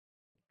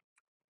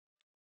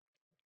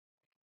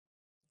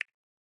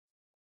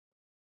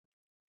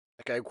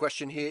Okay,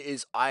 question here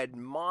is I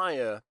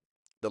admire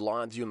the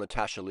lives you and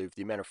Natasha live,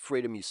 the amount of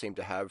freedom you seem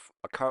to have.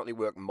 I currently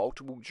work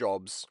multiple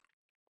jobs,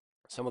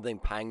 some of them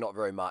paying not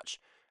very much,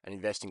 and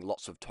investing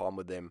lots of time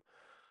with them,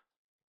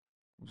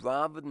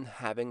 rather than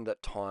having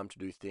that time to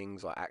do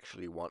things I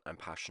actually want and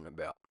passionate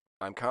about.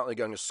 I'm currently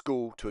going to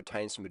school to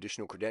attain some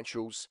additional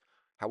credentials.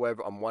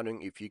 However, I'm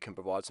wondering if you can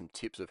provide some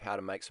tips of how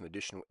to make some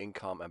additional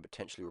income and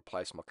potentially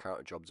replace my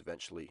current jobs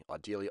eventually,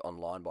 ideally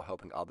online by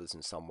helping others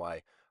in some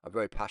way. I'm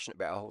very passionate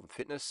about health and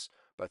fitness,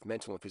 both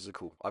mental and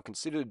physical. I've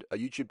considered a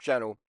YouTube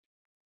channel,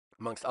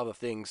 amongst other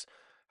things.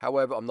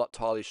 However, I'm not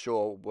entirely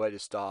sure where to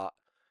start,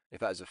 if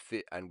that is a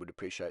fit, and would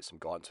appreciate some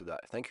guidance with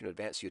that. Thank you in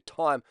advance for your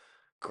time.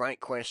 Great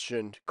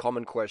question,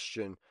 common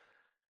question,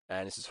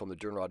 and this is from the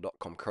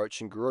DoingRight.com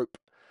coaching group.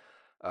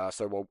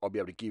 So I'll be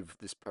able to give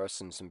this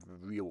person some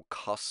real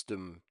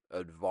custom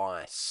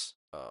advice.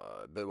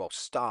 But I'll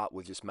start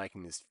with just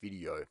making this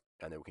video,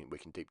 and then we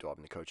can deep dive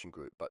in the coaching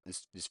group. But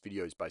this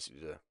video is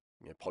basically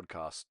a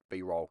podcast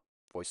B-roll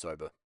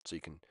voiceover, so you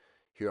can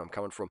hear where I'm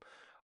coming from.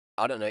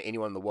 I don't know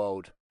anyone in the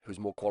world who's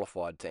more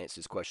qualified to answer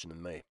this question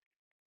than me.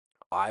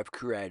 I've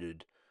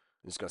created.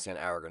 This is going to sound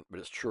arrogant, but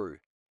it's true.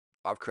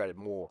 I've created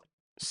more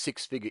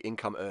six-figure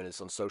income earners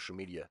on social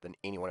media than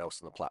anyone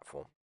else on the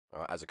platform,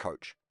 as a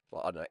coach.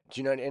 Like, I don't know. Do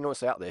you know anyone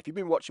else out there? If you've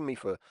been watching me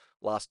for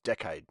last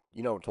decade,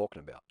 you know what I'm talking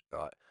about,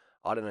 right?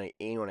 I don't know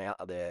anyone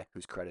out there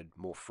who's created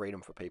more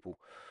freedom for people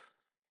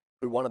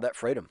who wanted that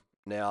freedom.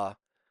 Now,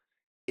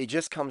 it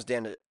just comes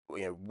down to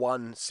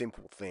one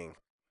simple thing.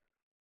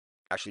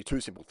 Actually,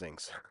 two simple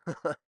things.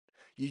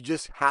 You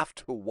just have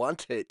to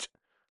want it,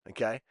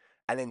 okay?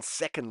 And then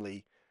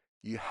secondly,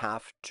 you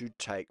have to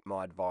take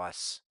my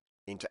advice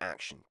into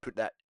action. Put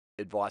that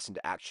advice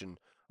into action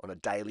on a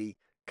daily,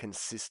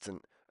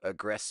 consistent,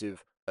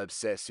 aggressive,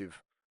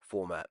 obsessive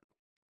format,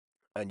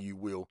 and you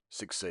will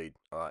succeed.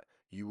 All right.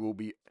 You will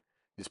be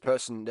this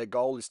person, their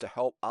goal is to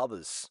help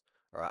others.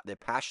 All right. They're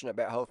passionate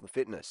about health and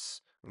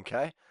fitness.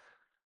 Okay.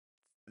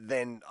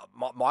 Then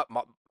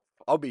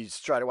I'll be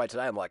straight away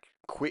today. I'm like,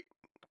 quit,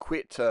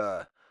 quit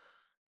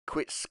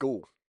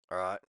school. All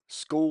right.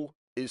 School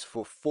is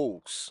for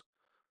fools.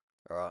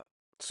 All right.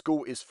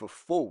 School is for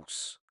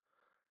fools.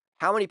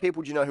 How many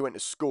people do you know who went to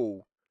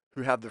school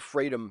who have the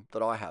freedom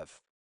that I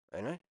have?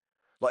 You know,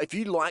 like if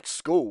you like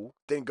school,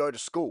 then go to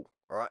school.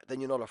 All right. Then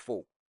you're not a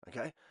fool.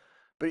 Okay.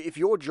 But if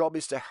your job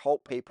is to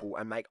help people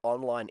and make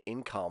online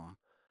income,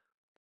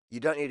 you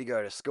don't need to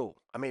go to school.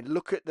 I mean,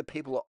 look at the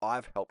people that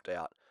I've helped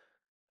out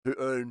who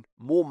earn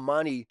more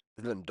money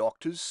than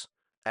doctors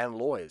and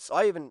lawyers.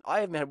 I even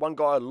had one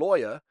guy, a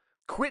lawyer,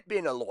 quit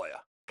being a lawyer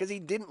because he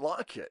didn't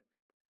like it.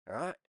 All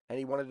right, and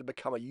he wanted to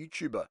become a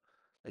YouTuber.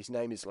 His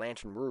name is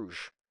Lantern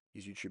Rouge.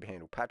 His YouTube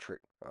handle, Patrick.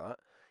 All right,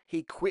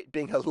 he quit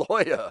being a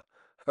lawyer.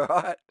 All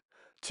right,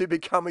 to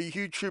become a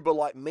YouTuber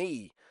like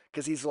me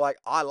because he's like,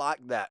 I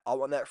like that. I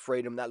want that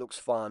freedom. That looks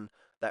fun.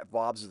 That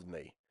vibes with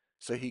me.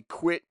 So he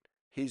quit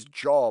his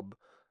job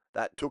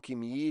that took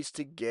him years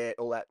to get.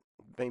 All that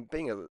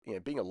being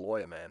a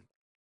lawyer, man,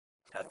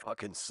 that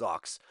fucking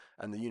sucks.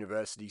 And the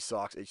university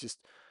sucks. It's just,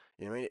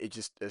 what I mean,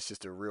 it's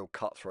just a real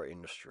cutthroat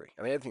industry.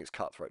 I mean, everything's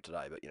cutthroat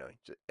today, but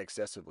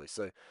excessively.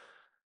 So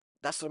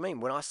that's what I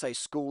mean when I say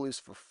school is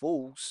for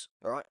fools.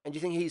 All right, and do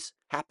you think he's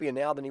happier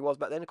now than he was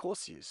back then? Of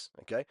course he is.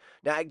 Okay.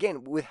 Now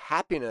again, with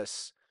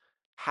happiness,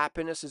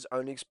 happiness is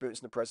only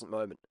experienced in the present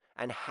moment,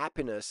 and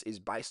happiness is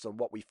based on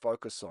what we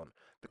focus on,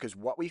 because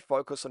what we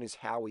focus on is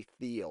how we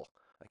feel.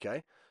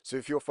 Okay, so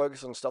if you're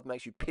focused on stuff that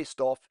makes you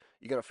pissed off,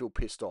 you're gonna feel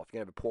pissed off. You're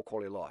gonna have a poor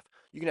quality of life.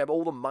 You can have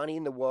all the money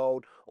in the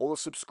world, all the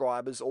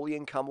subscribers, all the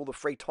income, all the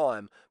free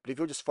time, but if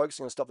you're just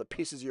focusing on stuff that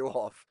pisses you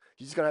off,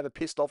 you're just gonna have a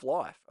pissed off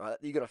life. Right?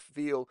 You're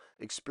gonna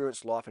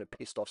experience life in a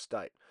pissed off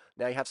state.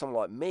 Now you have someone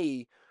like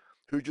me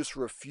who just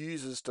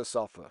refuses to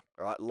suffer.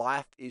 All right,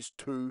 life is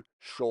too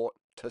short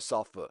to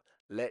suffer.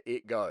 Let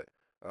it go.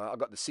 All right, I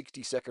got the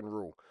 60-second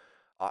rule.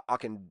 I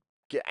can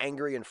get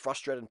angry and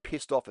frustrated and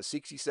pissed off for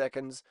 60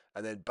 seconds,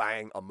 and then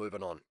bang, I'm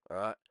moving on. All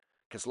right,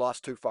 because life's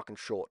too fucking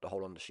short to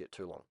hold on to shit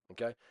too long.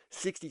 Okay,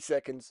 60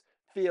 seconds,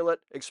 feel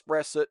it,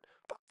 express it,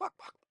 fuck,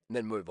 and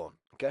then move on.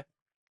 Okay.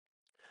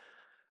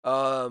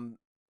 Um,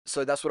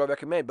 so that's what I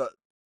recommend. But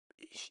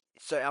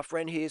so our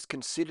friend here has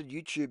considered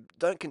YouTube.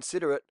 Don't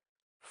consider it.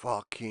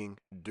 Fucking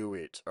do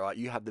it. All right.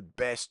 You have the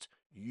best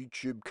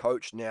YouTube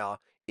coach now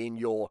in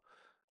your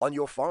on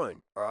your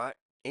phone. All right.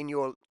 In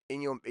a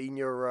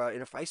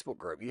Facebook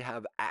group, you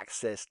have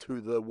access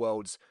to the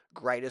world's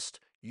greatest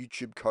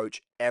YouTube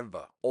coach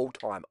ever, all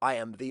time. I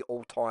am the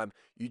all-time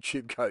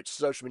YouTube coach,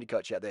 social media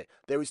coach out there.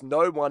 There is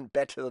no one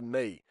better than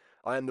me.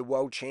 I am the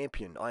world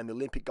champion. I am the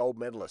Olympic gold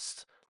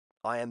medalist.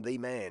 I am the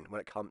man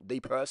the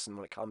person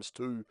when it comes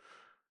to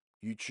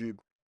YouTube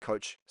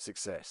coach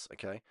success.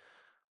 Okay,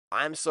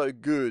 I am so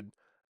good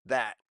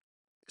that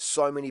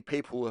so many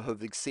people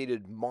have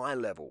exceeded my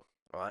level.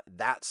 Right,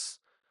 that's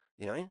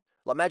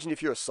like imagine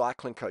if you're a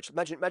cycling coach.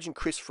 Imagine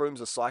Chris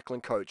Froome's a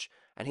cycling coach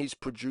and he's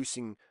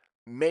producing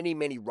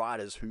many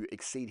riders who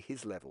exceed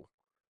his level.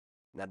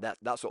 Now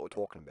that's what we're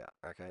talking about.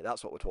 Okay,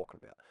 that's what we're talking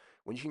about.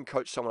 When you can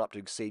coach someone up to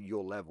exceed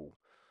your level,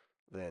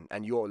 then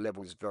and your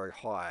level is very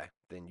high,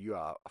 then you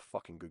are a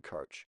fucking good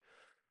coach.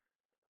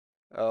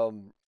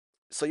 Um,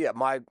 so yeah,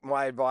 my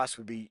advice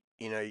would be,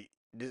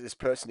 this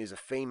person is a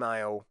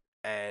female,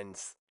 and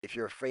if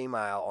you're a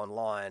female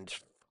online,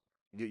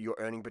 your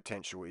earning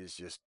potential is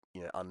just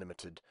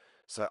unlimited.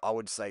 So I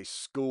would say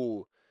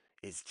school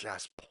is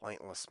just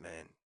pointless,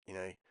 man. You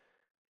know,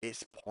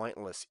 it's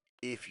pointless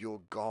if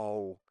your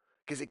goal,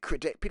 because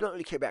people don't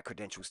really care about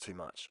credentials too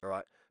much. All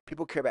right,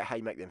 people care about how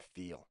you make them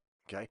feel.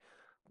 Okay,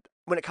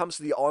 when it comes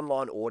to the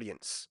online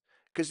audience,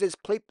 because there's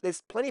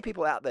plenty of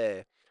people out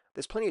there.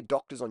 There's plenty of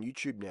doctors on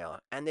YouTube now,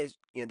 and there's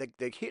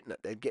they're hitting it.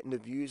 They're getting the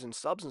views and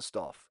subs and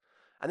stuff.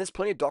 And there's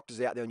plenty of doctors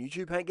out there on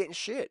YouTube who ain't getting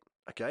shit.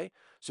 Okay,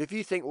 so if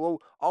you think,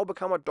 well, I'll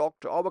become a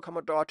doctor, I'll become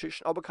a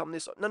dietitian, I'll become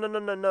this, no, no, no,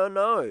 no, no,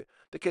 no,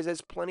 because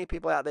there's plenty of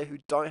people out there who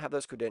don't have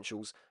those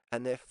credentials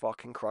and they're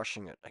fucking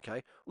crushing it.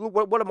 Okay,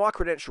 what are my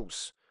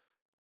credentials?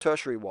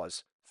 Tertiary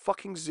was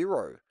fucking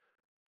zero.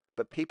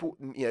 But people,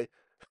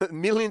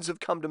 millions have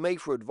come to me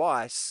for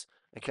advice,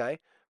 okay?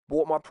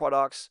 Bought my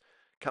products,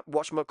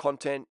 watch my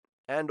content,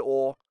 and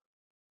or,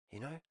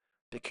 you know,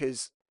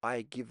 because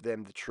I give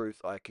them the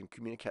truth. I can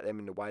communicate them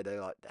in a way they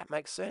like. That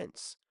makes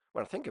sense.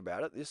 When I think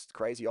about it, this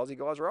crazy Aussie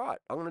guy's right.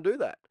 I'm going to do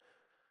that.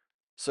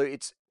 So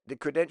it's the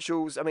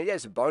credentials. I mean, yeah,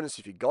 it's a bonus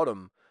if you got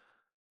them,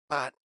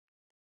 but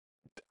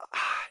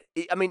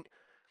I mean,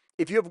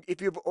 if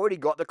you've already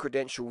got the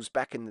credentials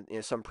back in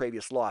some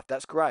previous life,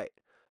 that's great.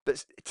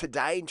 But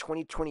today in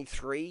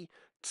 2023,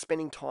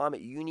 spending time at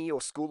uni or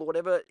school or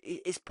whatever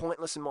is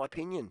pointless in my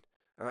opinion.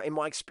 In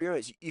my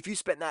experience, if you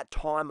spent that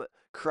time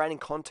creating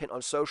content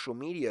on social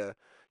media,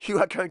 you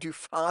are going to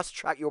fast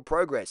track your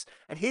progress.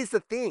 And here's the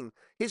thing.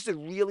 Here's the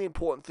really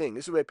important thing.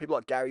 This is where people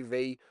like Gary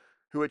Vee,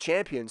 who are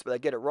champions, but they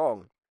get it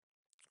wrong.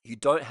 You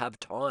don't have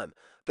time.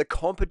 The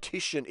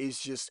competition is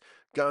just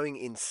going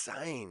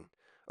insane.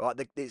 All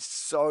right, it's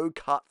so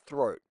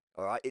cutthroat.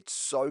 All right, it's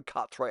so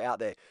cutthroat out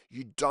there.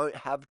 You don't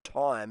have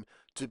time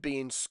to be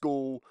in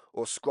school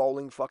or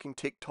scrolling fucking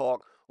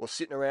TikTok or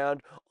sitting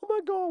around. Oh my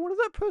god, what does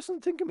that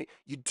person think of me?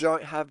 You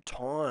don't have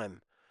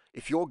time.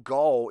 If your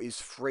goal is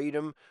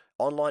freedom,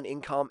 online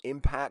income,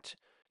 impact,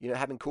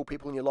 having cool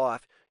people in your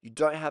life, you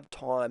don't have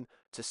time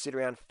to sit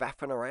around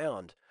faffing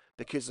around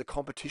because the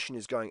competition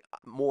is going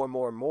more and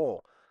more and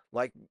more.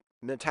 Like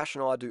Natasha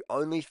and I do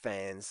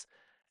OnlyFans,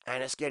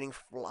 and it's getting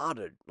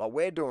flooded. Like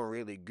we're doing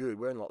really good.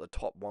 We're in like the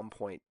top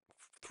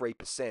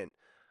 1.3%.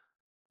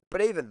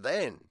 But even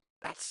then,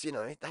 that's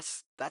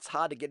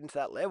hard to get into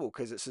that level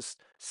because it's just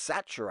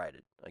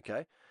saturated.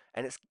 Okay,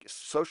 and it's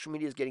social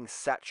media is getting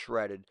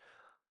saturated.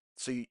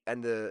 So you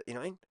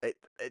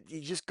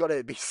just got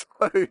to be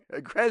so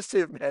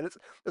aggressive, man.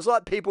 It's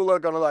like people are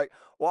gonna like,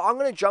 well, I'm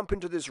gonna jump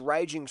into this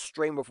raging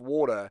stream of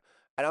water,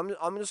 and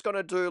I'm just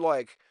gonna do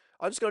like.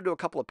 I'm just going to do a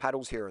couple of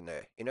paddles here and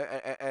there,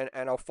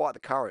 and I'll fight the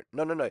current.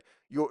 No, no, no.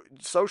 Your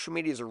social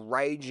media is a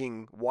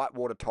raging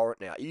whitewater torrent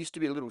now. It used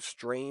to be a little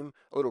stream,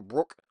 a little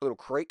brook, a little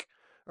creek.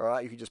 All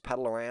right, you could just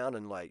paddle around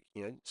and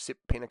sip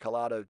pina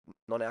colada,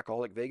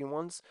 non-alcoholic vegan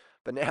ones.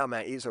 But now,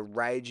 man, it is a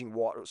raging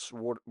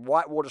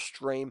whitewater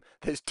stream.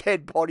 There's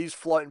dead bodies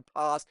floating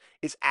past.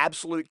 It's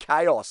absolute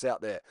chaos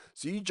out there.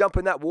 So you jump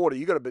in that water,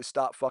 you got to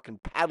start fucking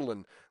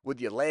paddling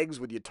with your legs,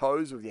 with your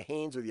toes, with your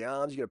hands, with your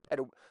arms. You got to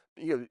paddle.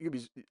 You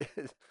be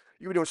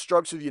you be doing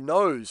strokes with your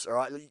nose. All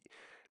right,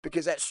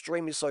 because that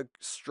stream is so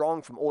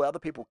strong from all the other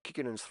people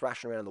kicking and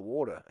thrashing around in the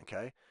water.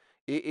 Okay,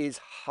 it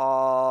is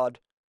hardcore.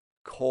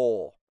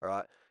 All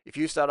right. If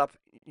you start up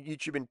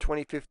YouTube in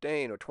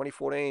 2015 or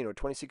 2014 or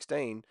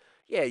 2016,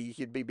 yeah, you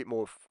could be a bit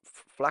more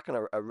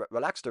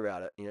relaxed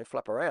around it,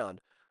 flap around.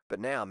 But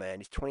now,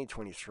 man, it's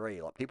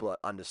 2023. Like people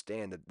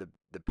understand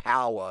the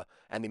power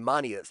and the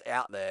money that's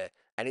out there,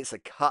 and it's a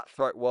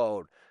cutthroat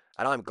world.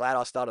 And I'm glad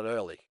I started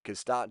early because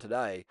starting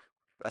today,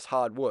 that's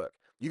hard work.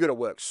 You got to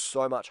work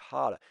so much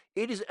harder.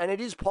 It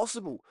is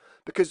possible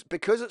because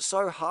it's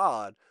so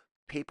hard.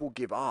 People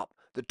give up.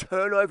 The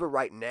turnover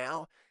rate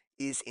now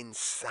is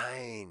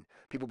insane.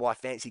 People buy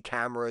fancy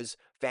cameras,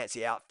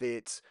 fancy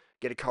outfits,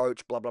 get a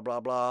coach, blah, blah,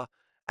 blah, blah.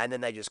 And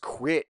then they just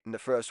quit in the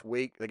first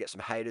week. They get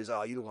some haters.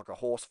 Oh, you look like a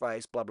horse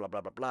face, blah, blah,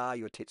 blah, blah, blah.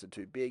 Your tits are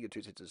too big, your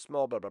tits are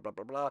small, blah, blah, blah,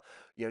 blah, blah.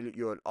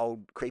 You're an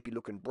old, creepy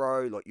looking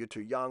bro. Like, you're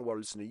too young. Why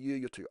listen to you?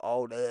 You're too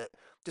old.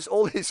 Just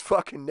all these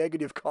fucking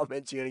negative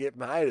comments you're going to get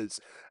from haters.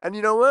 And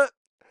you know what?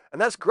 And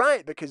that's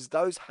great because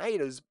those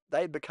haters,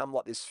 they become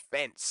like this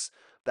fence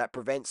that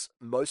prevents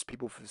most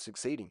people from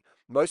succeeding.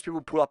 Most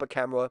people pull up a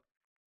camera,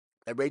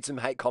 they read some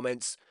hate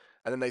comments,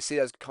 and then they see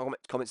those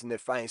comments in their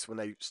face when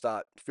they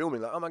start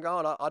filming. Like, oh my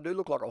god, I do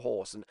look like a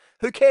horse. And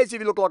who cares if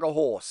you look like a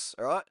horse?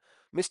 All right,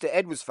 Mr.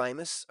 Ed was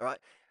famous. All right,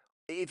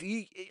 if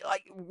you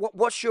like,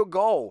 what's your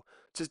goal?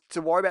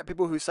 To worry about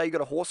people who say you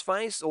got a horse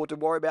face, or to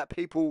worry about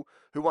people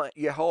who want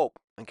your help?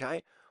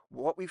 Okay,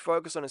 what we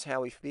focus on is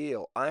how we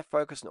feel. I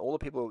focus on all the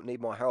people who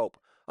need my help.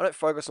 I don't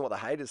focus on what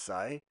the haters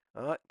say.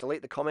 All right,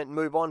 delete the comment and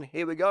move on.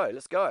 Here we go.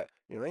 Let's go.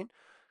 You know what I mean?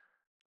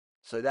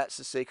 So that's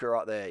the secret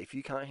right there. If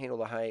you can't handle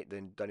the hate,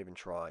 then don't even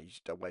try. You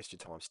just don't waste your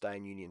time. Stay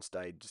in uni and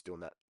stay just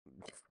doing that,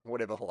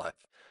 whatever life.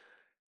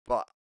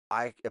 But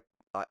I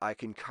I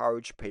can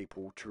encourage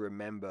people to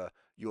remember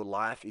your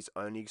life is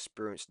only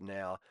experienced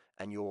now,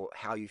 and your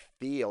how you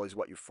feel is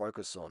what you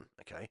focus on.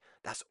 Okay,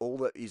 that's all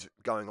that is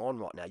going on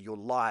right now. Your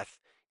life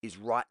is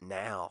right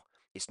now.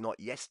 It's not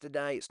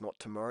yesterday. It's not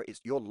tomorrow.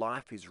 It's your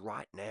life is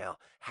right now.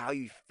 How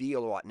you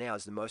feel right now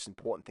is the most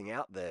important thing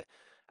out there,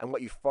 and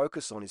what you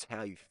focus on is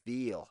how you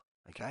feel.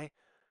 Okay,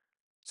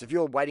 so if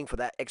you're waiting for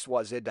that X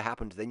Y Z to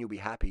happen, then you'll be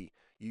happy.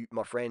 You,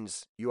 my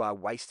friends, you are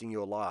wasting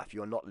your life.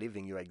 You are not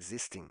living. You're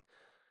existing.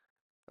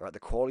 All right, the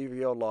quality of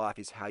your life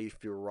is how you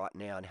feel right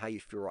now, and how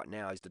you feel right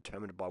now is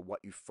determined by what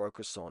you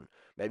focus on.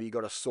 Maybe you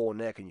got a sore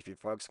neck, and if you're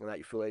focusing on that,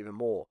 you feel even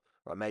more.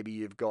 Right? Maybe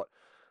you've got,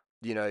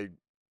 you know,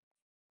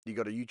 you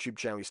got a YouTube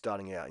channel you're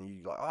starting out, and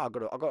you like,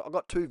 oh, I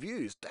got 2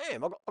 views.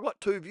 Damn, I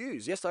got 2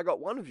 views. Yes, I got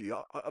 1 view.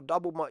 I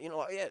doubled my,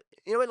 like, yeah,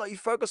 what I mean? Like, you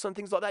focus on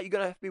things like that, you're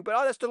gonna have to be, but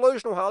oh, that's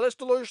delusional, Hal. That's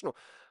delusional.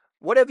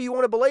 Whatever you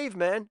want to believe,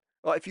 man.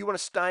 Like, if you want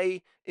to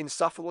stay in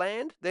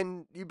Sufferland,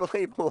 then you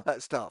believe all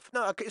that stuff.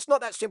 No, it's not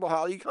that simple,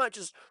 Harley. You can't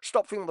just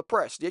stop feeling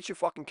depressed. Yes, you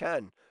fucking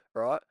can.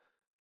 All right?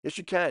 Yes,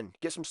 you can.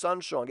 Get some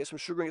sunshine, get some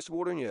sugar, and get some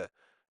water in you.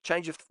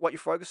 Change what you're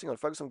focusing on.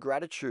 Focus on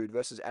gratitude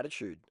versus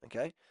attitude.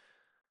 Okay?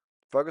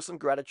 Focus on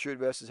gratitude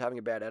versus having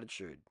a bad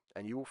attitude,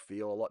 and you will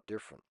feel a lot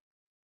different.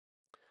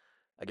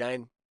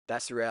 Again,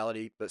 that's the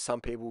reality, but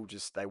some people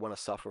just, they want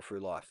to suffer through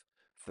life.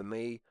 For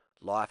me,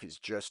 life is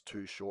just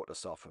too short to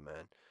suffer,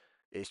 man.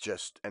 It's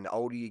just, and the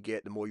older you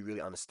get, the more you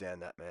really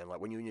understand that, man. Like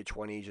when you're in your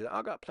 20s, you're like,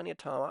 I got plenty of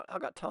time. I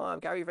got time.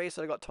 Gary Vee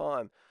said I got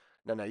time.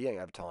 No, no, you ain't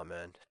have time,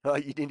 man.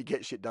 You need to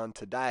get shit done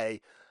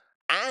today,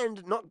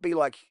 and not be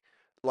like,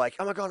 oh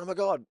my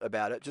god,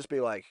 about it. Just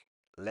be like,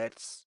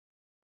 let's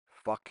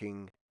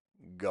fucking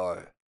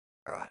go.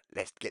 All right,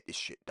 let's get this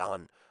shit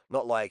done.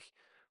 Not like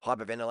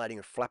hyperventilating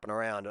and flapping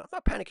around. I'm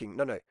not panicking.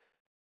 No, no.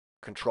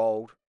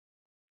 Controlled,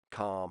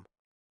 calm,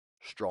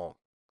 strong.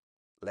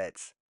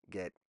 Let's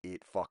get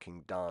it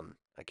fucking done.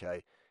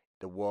 Okay?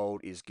 The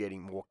world is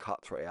getting more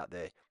cutthroat out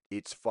there.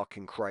 It's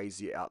fucking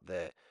crazy out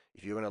there.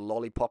 If you're gonna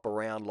lollipop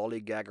around,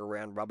 lollygag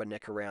around,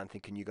 rubberneck around,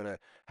 thinking you're gonna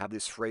have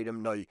this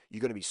freedom, no,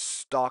 you're gonna be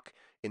stuck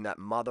in that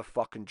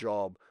motherfucking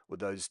job with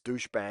those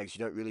douchebags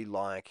you don't really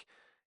like,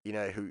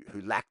 who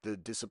lack the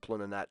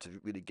discipline and that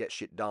to really get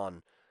shit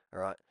done. All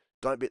right,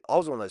 don't be. I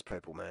was one of those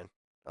people, man.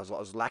 I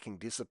was lacking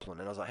discipline,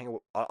 and I was like, hang on,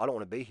 I don't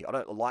want to be here. I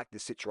don't like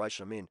this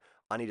situation I'm in.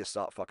 I need to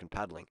start fucking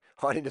paddling.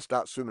 I need to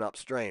start swimming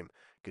upstream.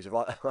 Because if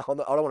I, I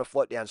don't want to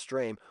float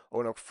downstream, I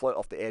want to float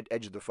off the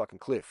edge of the fucking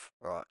cliff.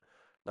 All right,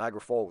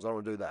 Niagara Falls. I don't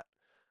want to do that.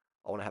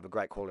 I want to have a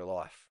great quality of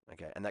life.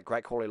 Okay, and that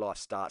great quality of life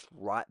starts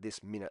right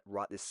this minute,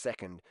 right this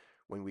second,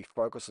 when we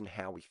focus on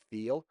how we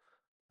feel.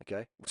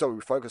 Okay, so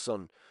we focus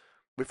on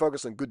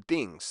good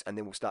things, and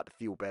then we'll start to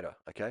feel better.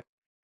 Okay.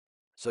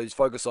 So he's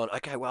focused on,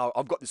 okay, well,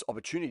 I've got this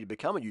opportunity to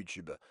become a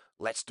YouTuber.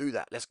 Let's do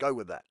that. Let's go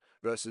with that.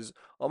 Versus,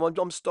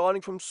 I'm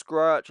starting from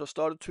scratch. I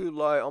started too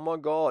late. Oh my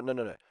God. No,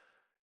 no, no.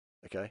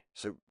 Okay.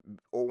 So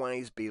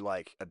always be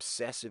like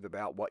obsessive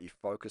about what you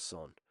focus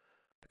on,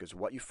 because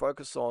what you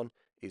focus on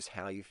is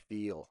how you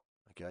feel.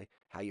 Okay.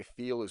 How you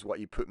feel is what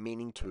you put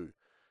meaning to.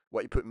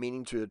 What you put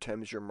meaning to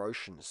determines your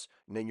emotions,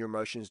 and then your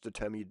emotions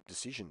determine your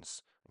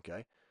decisions.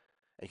 Okay.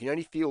 And you can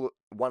only feel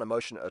one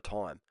emotion at a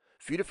time.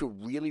 For you to feel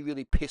really,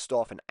 really pissed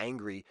off and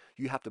angry,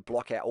 you have to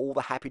block out all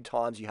the happy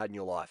times you had in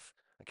your life.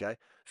 Okay?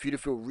 For you to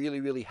feel really,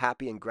 really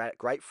happy and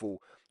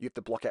grateful, you have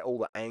to block out all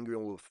the anger,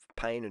 all the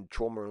pain and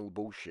trauma and all the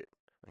bullshit.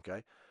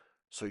 Okay?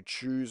 So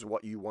choose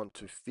what you want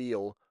to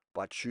feel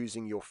by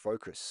choosing your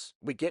focus.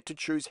 We get to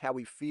choose how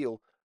we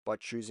feel by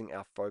choosing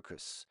our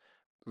focus.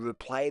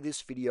 Replay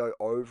this video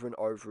over and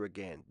over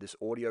again. This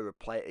audio,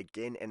 replay it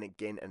again and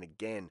again and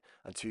again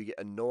until you get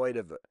annoyed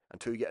of it,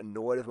 until you get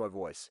annoyed of my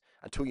voice,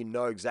 until you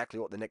know exactly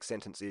what the next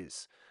sentence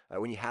is.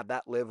 When you have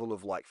that level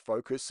of like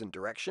focus and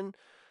direction,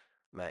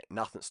 mate,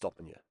 nothing's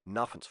stopping you.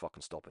 Nothing's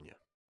fucking stopping you.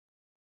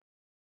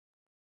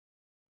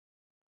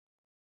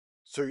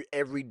 So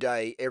every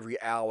day,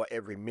 every hour,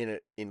 every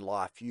minute in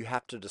life, you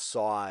have to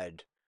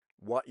decide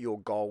what your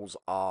goals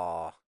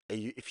are.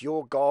 If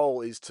your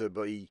goal is to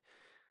be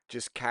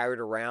just carried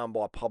around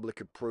by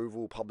public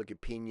approval, public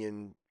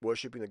opinion,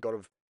 worshipping the god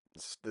of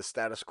the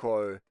status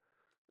quo,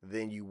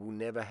 then you will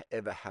never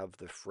ever have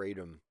the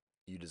freedom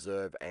you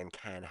deserve and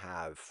can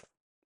have.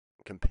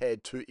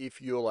 Compared to if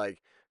you're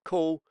like,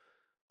 cool,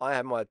 I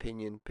have my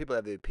opinion, people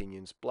have their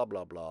opinions, blah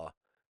blah blah.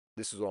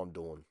 This is what I'm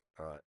doing.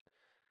 All right,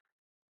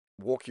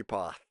 walk your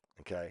path.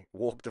 Okay,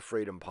 walk the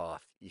freedom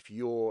path. If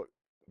you're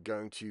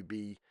going to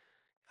be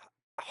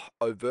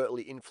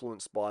overtly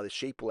influenced by the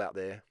sheeple out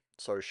there,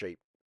 so sheep,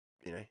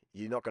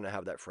 you're not going to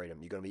have that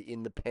freedom. You're going to be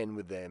in the pen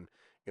with them.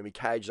 You're going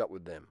to be caged up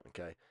with them.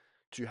 Okay,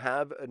 to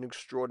have an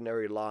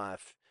extraordinary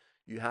life,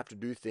 you have to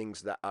do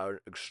things that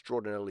are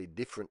extraordinarily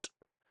different.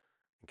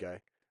 Okay,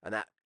 and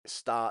that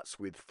starts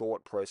with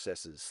thought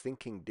processes,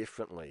 thinking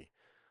differently,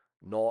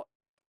 not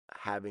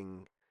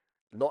having,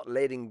 not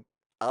letting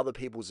other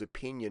people's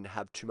opinion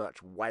have too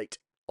much weight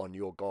on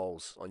your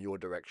goals, on your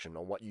direction,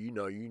 on what you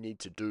know you need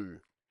to do.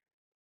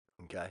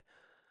 Okay,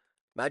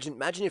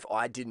 Imagine if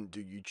I didn't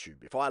do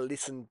YouTube. If I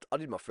listened, I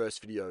did my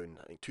first video in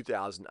I think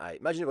 2008.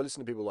 Imagine if I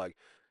listened to people like,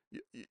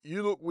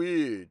 you look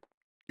weird.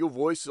 Your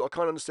voice, I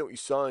can't understand what you're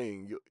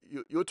saying.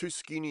 You're too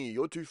skinny.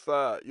 You're too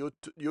fat.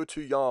 You're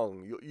too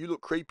young. You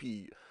look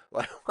creepy.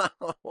 Like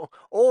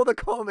all the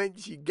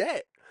comments you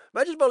get.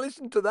 Imagine if I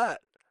listened to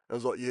that. I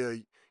was like, yeah,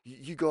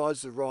 you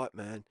guys are right,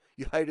 man.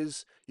 You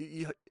haters,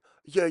 yeah,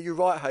 you're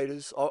right,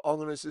 haters. I'm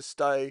gonna just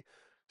stay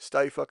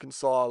fucking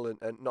silent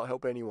and not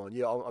help anyone.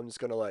 Yeah, I'm just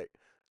gonna like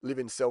live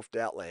in self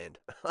doubt land.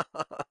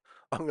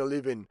 I'm gonna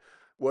live in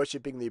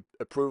worshipping the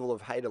approval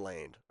of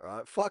haterland. All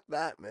right, fuck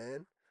that,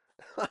 man.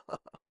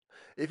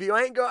 If you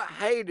ain't got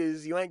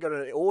haters, you ain't got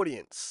an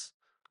audience.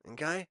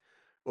 Okay?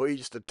 Or you're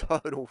just a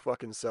total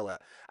fucking sellout.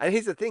 And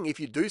here's the thing: if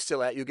you do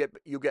sell out,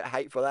 you'll get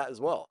hate for that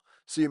as well.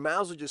 So you may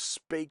as well just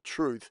speak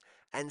truth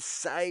and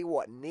say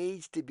what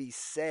needs to be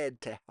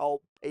said to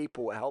help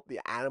people, help the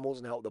animals,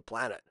 and help the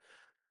planet.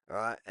 All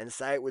right, and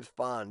say it with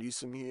fun. Use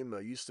some humor.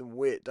 Use some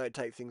wit. Don't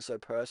take things so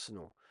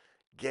personal.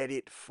 Get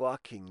it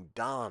fucking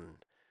done.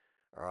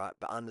 All right,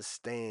 but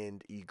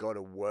understand you got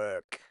to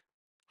work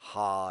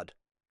hard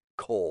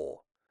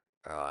core.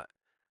 All right,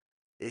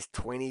 it's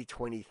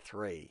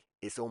 2023.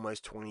 It's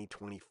almost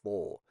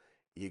 2024.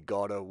 You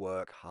gotta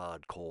work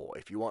hardcore.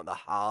 If you want the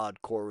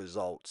hardcore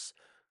results,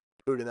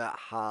 put in that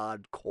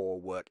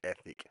hardcore work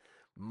ethic.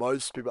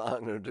 Most people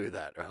aren't going to do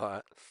that,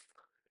 right?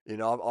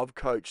 I've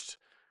coached,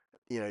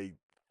 you know,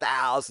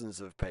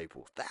 thousands of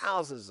people,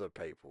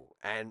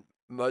 and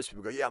most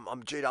people go, yeah,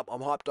 I'm G'd up,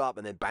 I'm hyped up,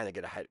 and then bang, they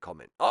get a hate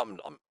comment. And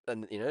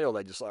or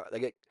they just like they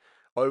get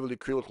overly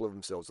critical of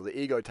themselves, or the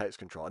ego takes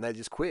control, and they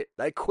just quit.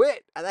 They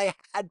quit, and they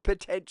had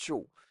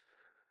potential.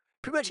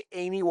 Pretty much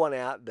anyone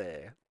out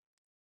there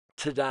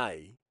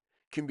today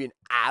can be an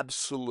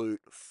absolute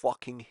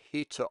fucking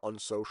hitter on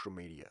social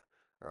media,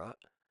 right?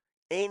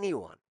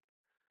 Anyone.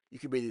 You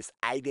can be this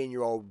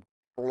 18-year-old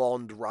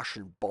blonde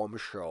Russian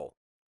bombshell,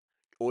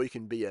 or you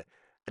can be an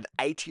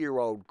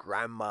 80-year-old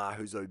grandma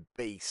who's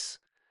obese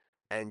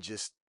and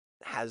just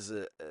has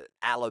a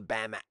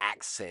Alabama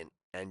accent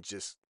and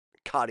just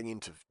cutting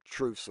into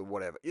truths or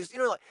whatever. It's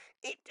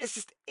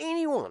just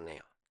anyone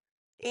now.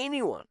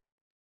 Anyone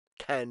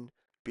can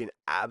be an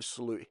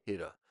absolute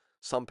hitter.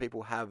 Some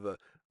people have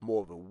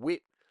more of a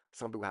wit.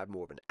 Some people have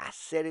more of an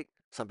aesthetic.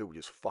 Some people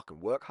just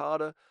fucking work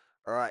harder.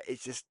 All right,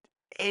 it's just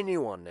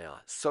anyone now.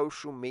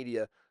 Social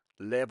media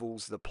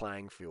levels the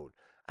playing field,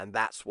 and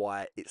that's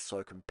why it's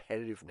so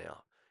competitive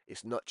now.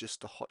 It's not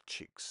just the hot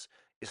chicks.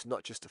 It's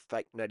not just the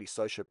fake natty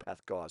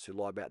sociopath guys who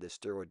lie about their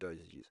steroid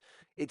dosages.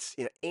 It's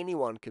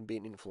anyone can be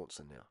an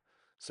influencer now.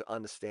 So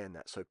understand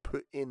that. So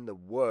put in the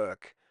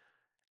work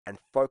and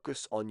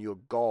focus on your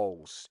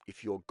goals.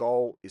 If your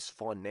goal is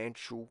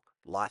financial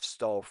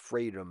lifestyle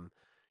freedom,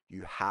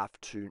 you have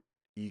to,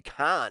 you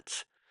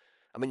can't.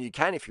 I mean, you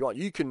can if you want.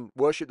 You can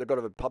worship the God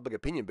of a public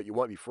opinion, but you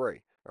won't be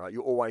free, right?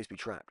 You'll always be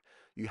trapped.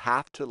 You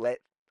have to let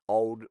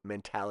old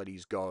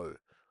mentalities go.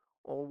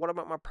 Well, what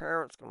about my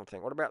parents going to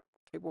think? What about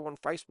people on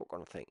Facebook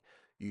going to think?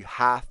 You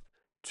have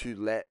to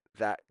let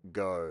that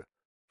go.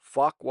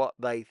 Fuck what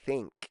they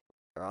think,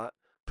 right?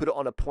 Put it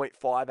on a point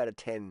 0.5 out of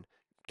 10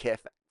 care,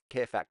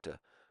 care factor.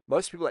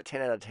 Most people at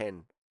 10 out of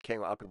 10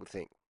 caring what other people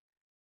think.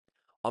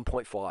 I'm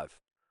point 0.5,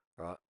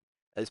 right?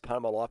 As part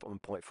of my life, I'm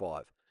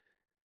 0.5.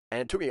 And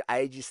it took me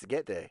ages to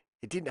get there.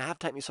 It didn't have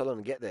to take me so long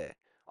to get there.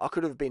 I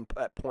could have been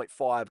at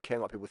 0.5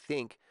 caring what people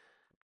think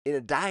in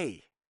a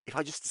day if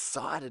I just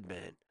decided,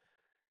 man.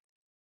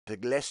 The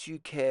less you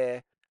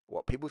care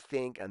what people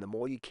think and the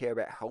more you care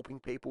about helping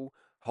people,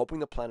 helping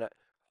the planet,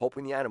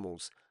 helping the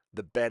animals,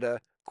 the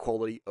better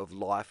quality of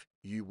life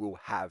you will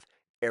have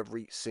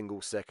every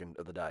single second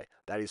of the day.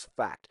 That is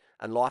fact.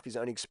 And life is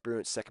only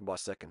experienced second by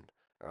second.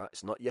 All right?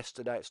 It's not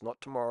yesterday, it's not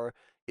tomorrow,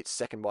 it's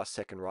second by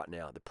second right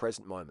now, the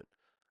present moment.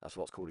 That's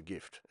what's called a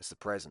gift. It's the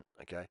present,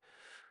 okay?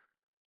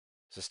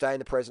 So stay in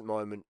the present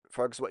moment,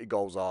 focus on what your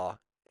goals are,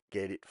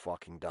 get it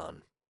fucking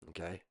done,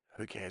 okay?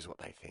 Who cares what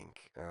they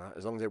think, all right?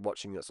 As long as they're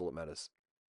watching, that's all that matters.